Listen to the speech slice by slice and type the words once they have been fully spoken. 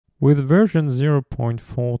With version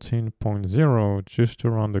 0.14.0 just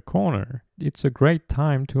around the corner, it's a great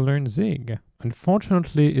time to learn Zig.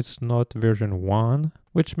 Unfortunately, it's not version 1,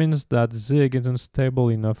 which means that Zig isn't stable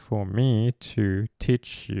enough for me to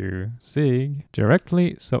teach you Zig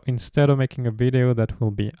directly, so instead of making a video that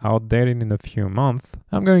will be outdated in a few months,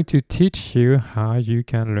 I'm going to teach you how you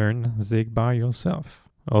can learn Zig by yourself.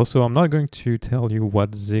 Also, I'm not going to tell you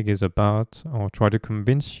what Zig is about or try to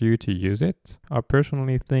convince you to use it. I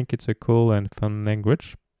personally think it's a cool and fun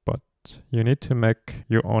language, but you need to make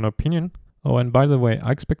your own opinion. Oh, and by the way,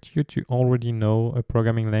 I expect you to already know a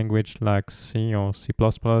programming language like C or C++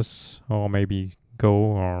 or maybe Go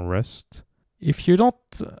or Rust. If you don't,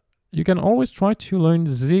 you can always try to learn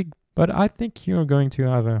Zig, but I think you're going to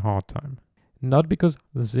have a hard time. Not because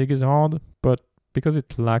Zig is hard, but because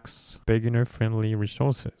it lacks beginner-friendly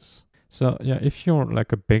resources. So yeah, if you're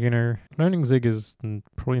like a beginner, learning Zig is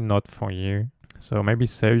probably not for you. So maybe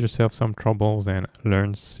save yourself some troubles and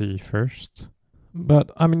learn C first.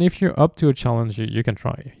 But I mean, if you're up to a challenge, you can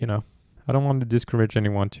try, you know. I don't want to discourage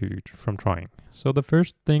anyone from trying. So the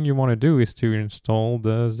first thing you want to do is to install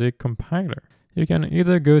the Zig compiler. You can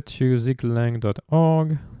either go to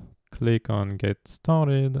ziglang.org, click on Get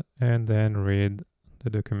Started, and then read the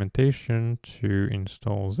documentation to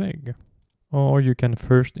install Zig. Or you can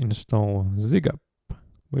first install zigup,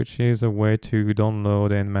 which is a way to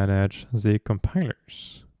download and manage Zig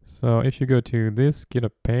compilers. So if you go to this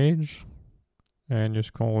GitHub page and you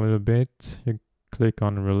scroll a little bit, you click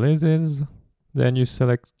on releases, then you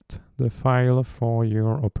select the file for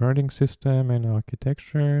your operating system and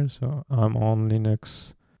architecture. So I'm on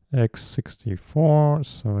Linux x64,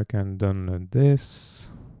 so I can download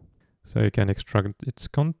this. So you can extract its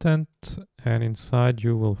content, and inside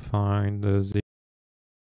you will find the Zig.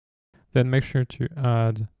 Then make sure to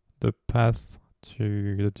add the path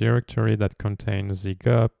to the directory that contains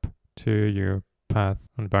zigup to your path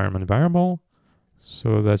environment variable,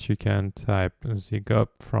 so that you can type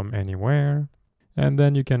zigup from anywhere. And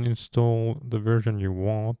then you can install the version you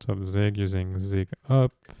want of Zig using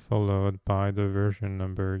zigup, followed by the version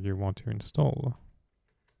number you want to install.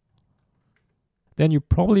 Then you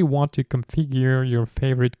probably want to configure your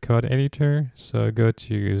favorite code editor. So go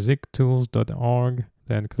to zigtools.org,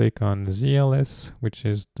 then click on ZLS, which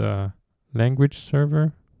is the language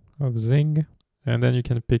server of Zig. And then you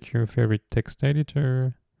can pick your favorite text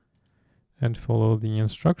editor and follow the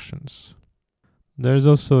instructions. There's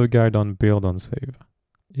also a guide on build on save,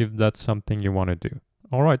 if that's something you want to do.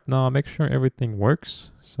 All right, now make sure everything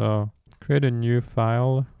works. So create a new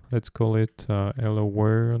file. Let's call it hello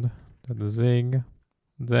world.zig.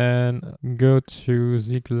 Then go to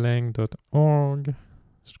ziglang.org,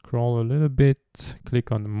 scroll a little bit,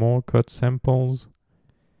 click on more code samples,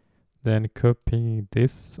 then copy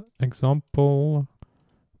this example,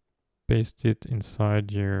 paste it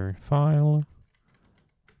inside your file,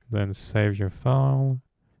 then save your file,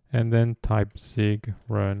 and then type zig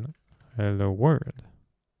run hello world.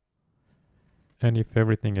 And if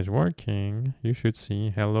everything is working, you should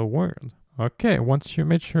see hello world. Okay, once you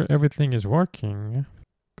make sure everything is working,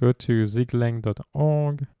 go to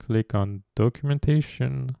ziglang.org, click on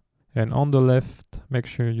documentation, and on the left, make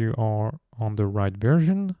sure you are on the right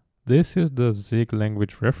version. This is the Zig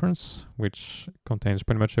Language Reference, which contains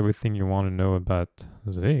pretty much everything you want to know about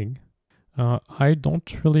Zig. I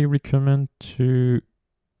don't really recommend to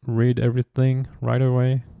read everything right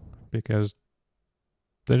away because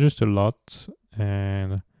there's just a lot,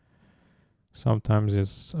 and sometimes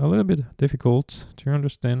it's a little bit difficult to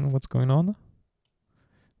understand what's going on.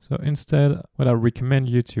 So instead, what I recommend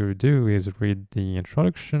you to do is read the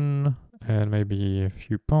introduction and maybe a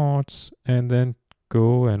few parts, and then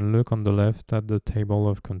go and look on the left at the table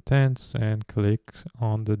of contents and click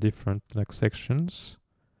on the different sections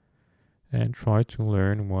and try to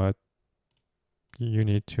learn what you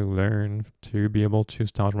need to learn to be able to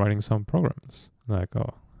start writing some programs. Like,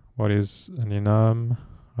 what is an enum?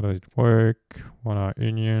 How does it work? What are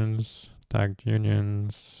unions? Tagged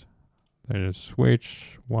unions? There's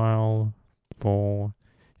switch, while, for,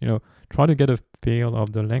 try to get a feel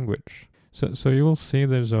of the language. So you will see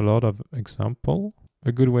there's a lot of example.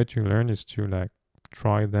 A good way to learn is to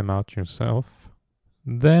try them out yourself.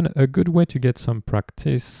 Then a good way to get some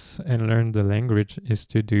practice and learn the language is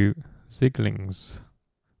to do Ziglings,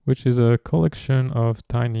 which is a collection of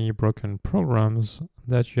tiny broken programs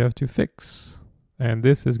that you have to fix. And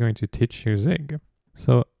this is going to teach you Zig.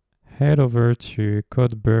 So head over to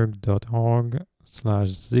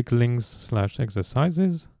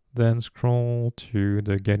codeberg.org/ziglings/exercises, then scroll to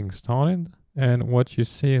the getting started. And what you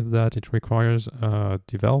see is that it requires a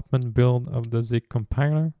development build of the Zig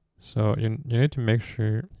compiler. So you need to make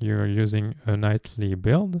sure you're using a nightly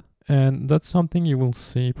build. And that's something you will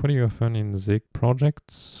see pretty often in Zig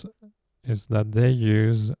projects, is that they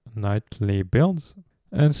use nightly builds.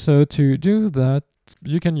 And so to do that,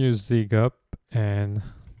 you can use zigup and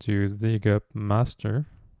do zigup master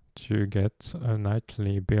to get a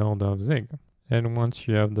nightly build of Zig. And once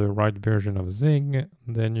you have the right version of Zig,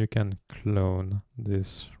 then you can clone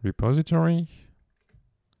this repository.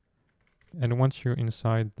 And once you're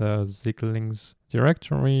inside the Ziglings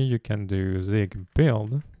directory, you can do zig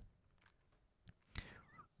build,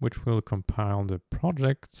 which will compile the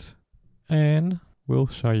project and will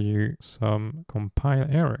show you some compile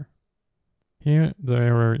error. Here, the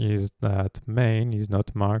error is that main is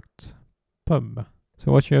not marked pub.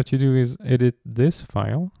 So what you have to do is edit this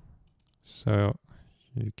file. So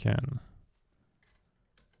you can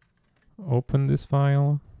open this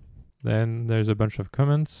file. Then there's a bunch of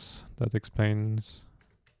comments that explains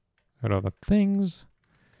a lot of things.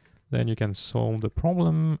 Then you can solve the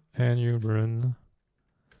problem and you run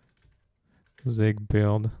zig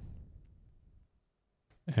build.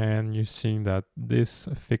 And you see that this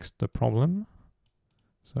fixed the problem.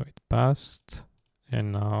 So it passed.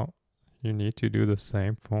 And now you need to do the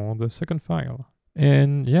same for the second file.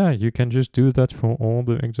 And yeah, you can just do that for all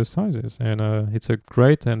the exercises. And it's a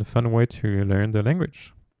great and fun way to learn the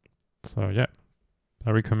language. So yeah, I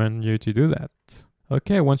recommend you to do that.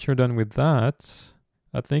 Okay, once you're done with that,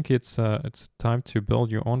 I think it's time to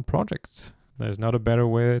build your own project. There's not a better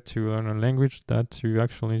way to learn a language than to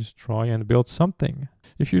actually try and build something.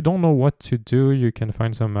 If you don't know what to do, you can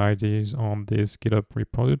find some ideas on this GitHub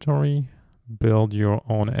repository. Build your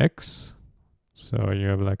own X. So you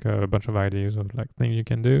have like a bunch of ideas of like things you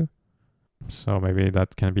can do. So maybe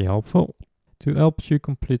that can be helpful. To help you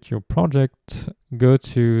complete your project, go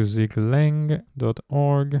to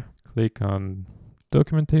ziglang.org, click on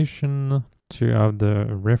documentation to have the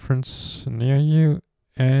reference near you,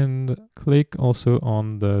 and click also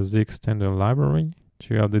on the Zig standard library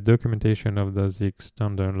to have the documentation of the Zig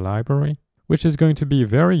standard library, which is going to be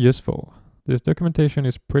very useful. This documentation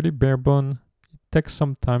is pretty bare bone. It takes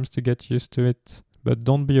some time to get used to it, but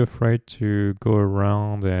don't be afraid to go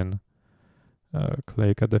around and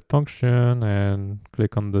click at the function and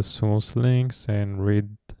click on the source links and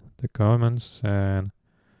read the comments and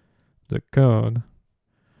the code.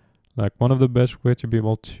 Like one of the best way to be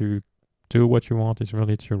able to do what you want is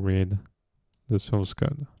really to read the source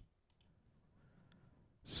code.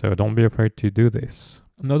 So don't be afraid to do this.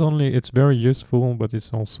 Not only it's very useful, but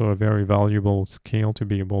it's also a very valuable skill to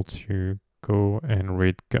be able to go and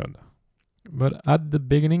read code. But at the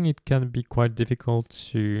beginning, it can be quite difficult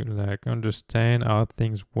to like understand how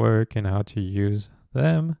things work and how to use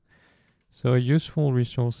them. So a useful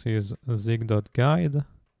resource is zig.guide,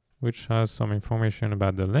 which has some information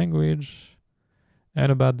about the language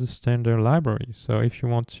and about the standard library. So if you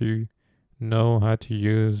want to know how to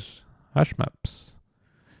use hash maps,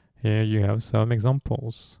 here you have some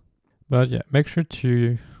examples. But yeah, make sure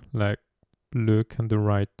to like look at the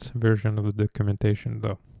right version of the documentation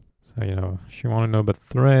though. So, you know, if you want to know about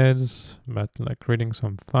threads, about like reading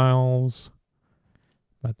some files,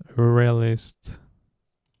 about array list,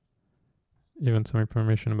 even some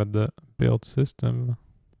information about the build system,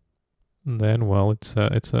 then well, it's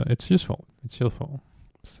useful. It's useful.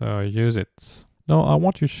 So use it. Now I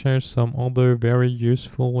want to share some other very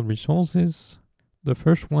useful resources. The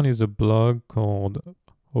first one is a blog called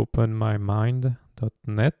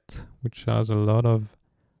openmymind.net, which has a lot of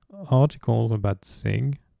articles about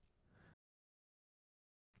Zig.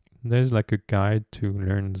 There's like a guide to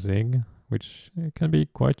learn Zig, which can be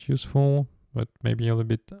quite useful, but maybe a little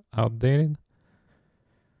bit outdated.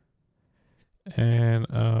 And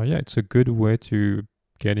yeah, it's a good way to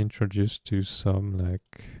get introduced to some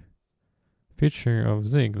like feature of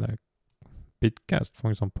Zig, like bitcast,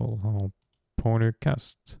 for example, or pointer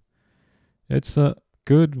cast. It's a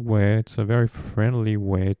good way, it's a very friendly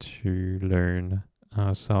way to learn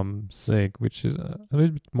some Zig, which is a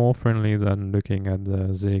little bit more friendly than looking at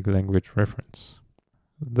the Zig language reference.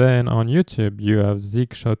 Then on YouTube, you have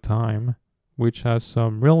Zig Showtime, which has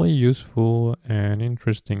some really useful and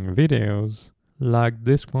interesting videos, like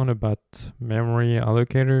this one about memory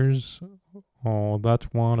allocators, or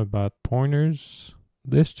that one about pointers.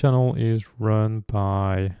 This channel is run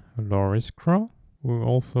by Loris Crow, who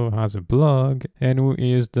also has a blog and who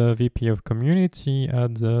is the VP of Community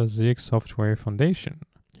at the Zig Software Foundation.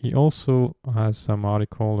 He also has some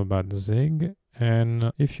article about Zig,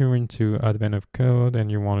 and if you're into Advent of Code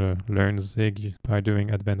and you want to learn Zig by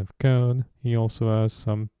doing Advent of Code, he also has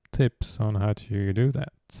some tips on how to do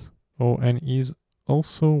that. Oh, and he's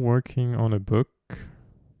also working on a book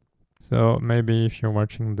So maybe if you're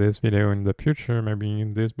watching this video in the future, maybe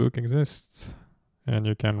this book exists and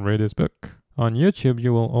you can read this book. On YouTube,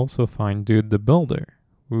 you will also find Dude the Builder,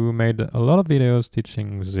 who made a lot of videos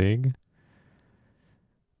teaching Zig.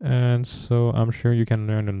 And so I'm sure you can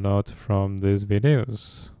learn a lot from these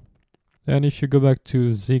videos. And if you go back to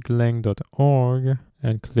ziglang.org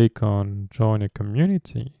and click on join a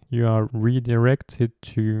community, you are redirected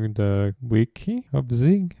to the wiki of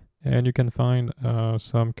Zig, and you can find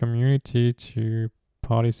some community to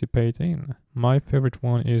participate in. My favorite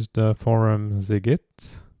one is the forum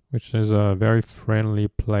Zigit, which is a very friendly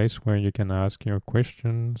place where you can ask your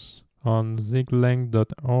questions. On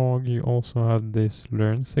ziglang.org you also have this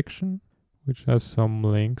learn section, which has some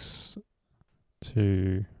links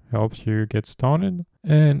to help you get started.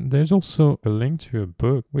 And there's also a link to a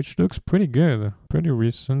book which looks pretty good, pretty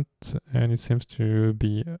recent, and it seems to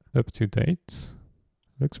be up to date.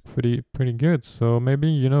 Looks pretty good. So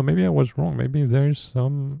maybe, maybe I was wrong. Maybe there's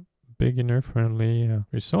some beginner friendly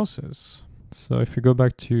resources. So if you go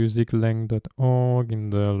back to ziglang.org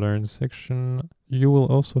in the learn section, you will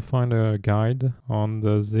also find a guide on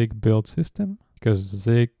the Zig build system, because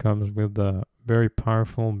Zig comes with a very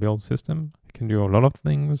powerful build system. It can do a lot of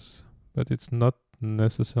things, but it's not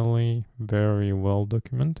necessarily very well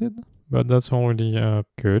documented. But that's already a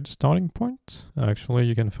good starting point. Actually,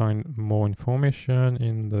 you can find more information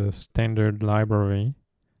in the standard library.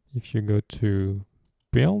 If you go to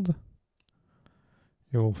build,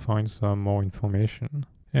 you will find some more information.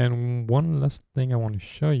 And one last thing I want to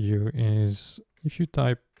show you is if you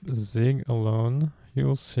type Zig alone,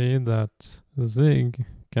 you'll see that Zig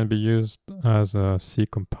can be used as a C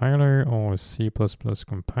compiler or a C++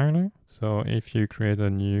 compiler. So if you create a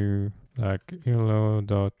new like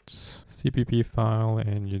ilo.cpp file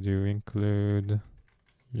and you do include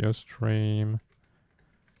your stream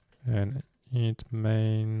and init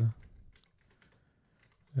main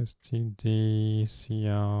std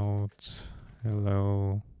cout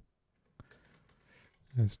hello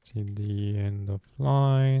std end of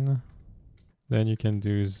line, then you can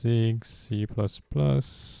do zig c++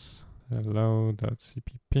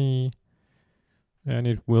 hello.cpp and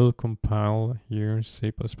it will compile your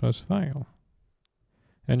C++ file.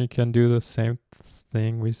 And you can do the same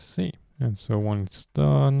thing with C. And so when it's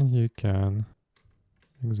done, you can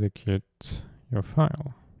execute your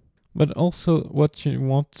file. But also what you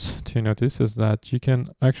want to notice is that you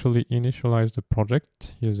can actually initialize the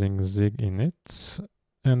project using zig init,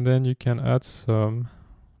 and then you can add some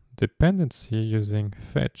dependency using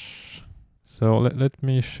fetch. So let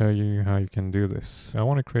me show you how you can do this. I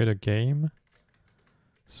want to create a game,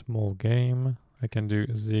 small game. I can do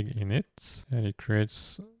zig init and it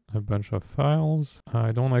creates a bunch of files.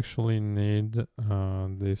 I don't actually need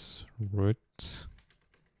this root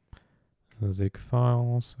zig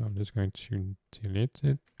file, so I'm just going to delete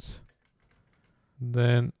it.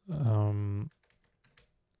 Then I'm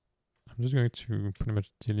just going to pretty much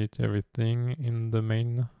delete everything in the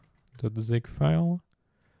main.zig file.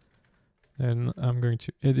 Then I'm going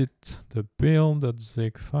to edit the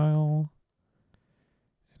build.zig file.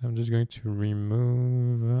 I'm just going to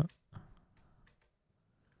remove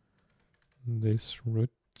this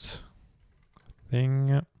root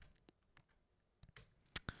thing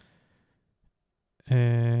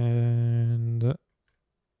and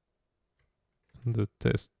the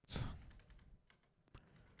test.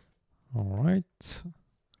 All right.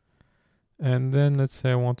 And then let's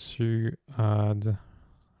say I want to add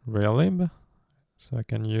relib. So I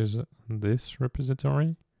can use this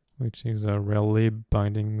repository, which is a relib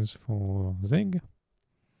bindings for Zig.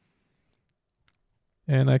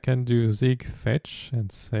 And I can do zig fetch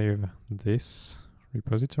and save this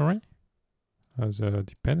repository as a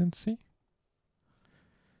dependency.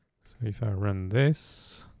 So if I run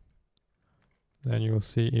this, then you'll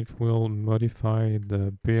see it will modify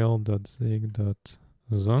the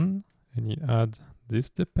build.zig.zone and you add this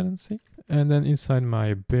dependency. And then inside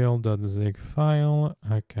my build.zig file,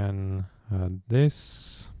 I can add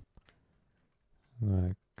this,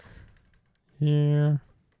 like here,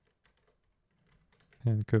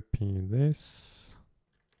 and copy this,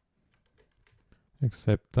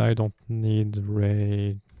 except I don't need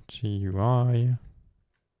Ray GUI,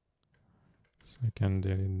 so I can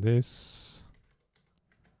delete this.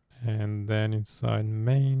 And then inside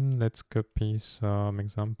main, let's copy some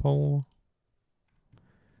example.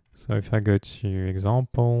 So if I go to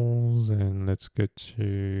examples and let's go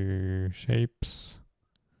to shapes,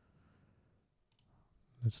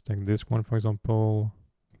 let's take this one for example.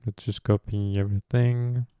 Let's just copy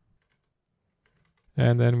everything.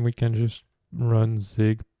 And then we can just run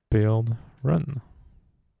zig build run.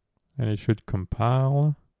 And it should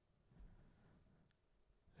compile.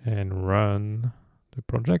 and run the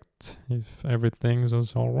project if everything is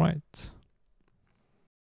all right.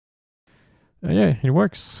 Yeah, it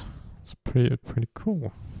works. It's pretty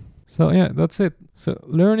cool. So yeah, that's it. So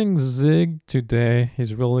learning Zig today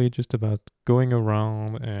is really just about going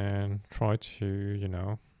around and try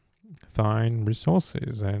to, find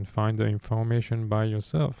resources and find the information by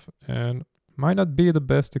yourself. And might not be the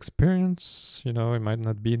best experience, it might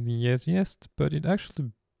not be the easiest, but it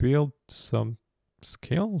actually built some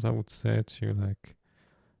skills, I would say, to like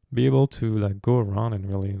be able to like go around and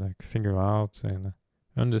really like figure out and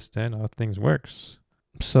understand how things works.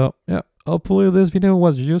 So yeah, hopefully this video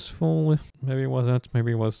was useful. Maybe it wasn't,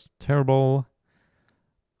 maybe it was terrible.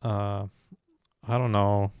 I don't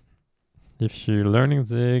know. If you're learning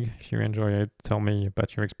Zig, if you enjoy it, tell me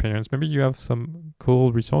about your experience. Maybe you have some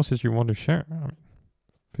cool resources you want to share.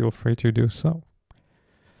 Feel free to do so.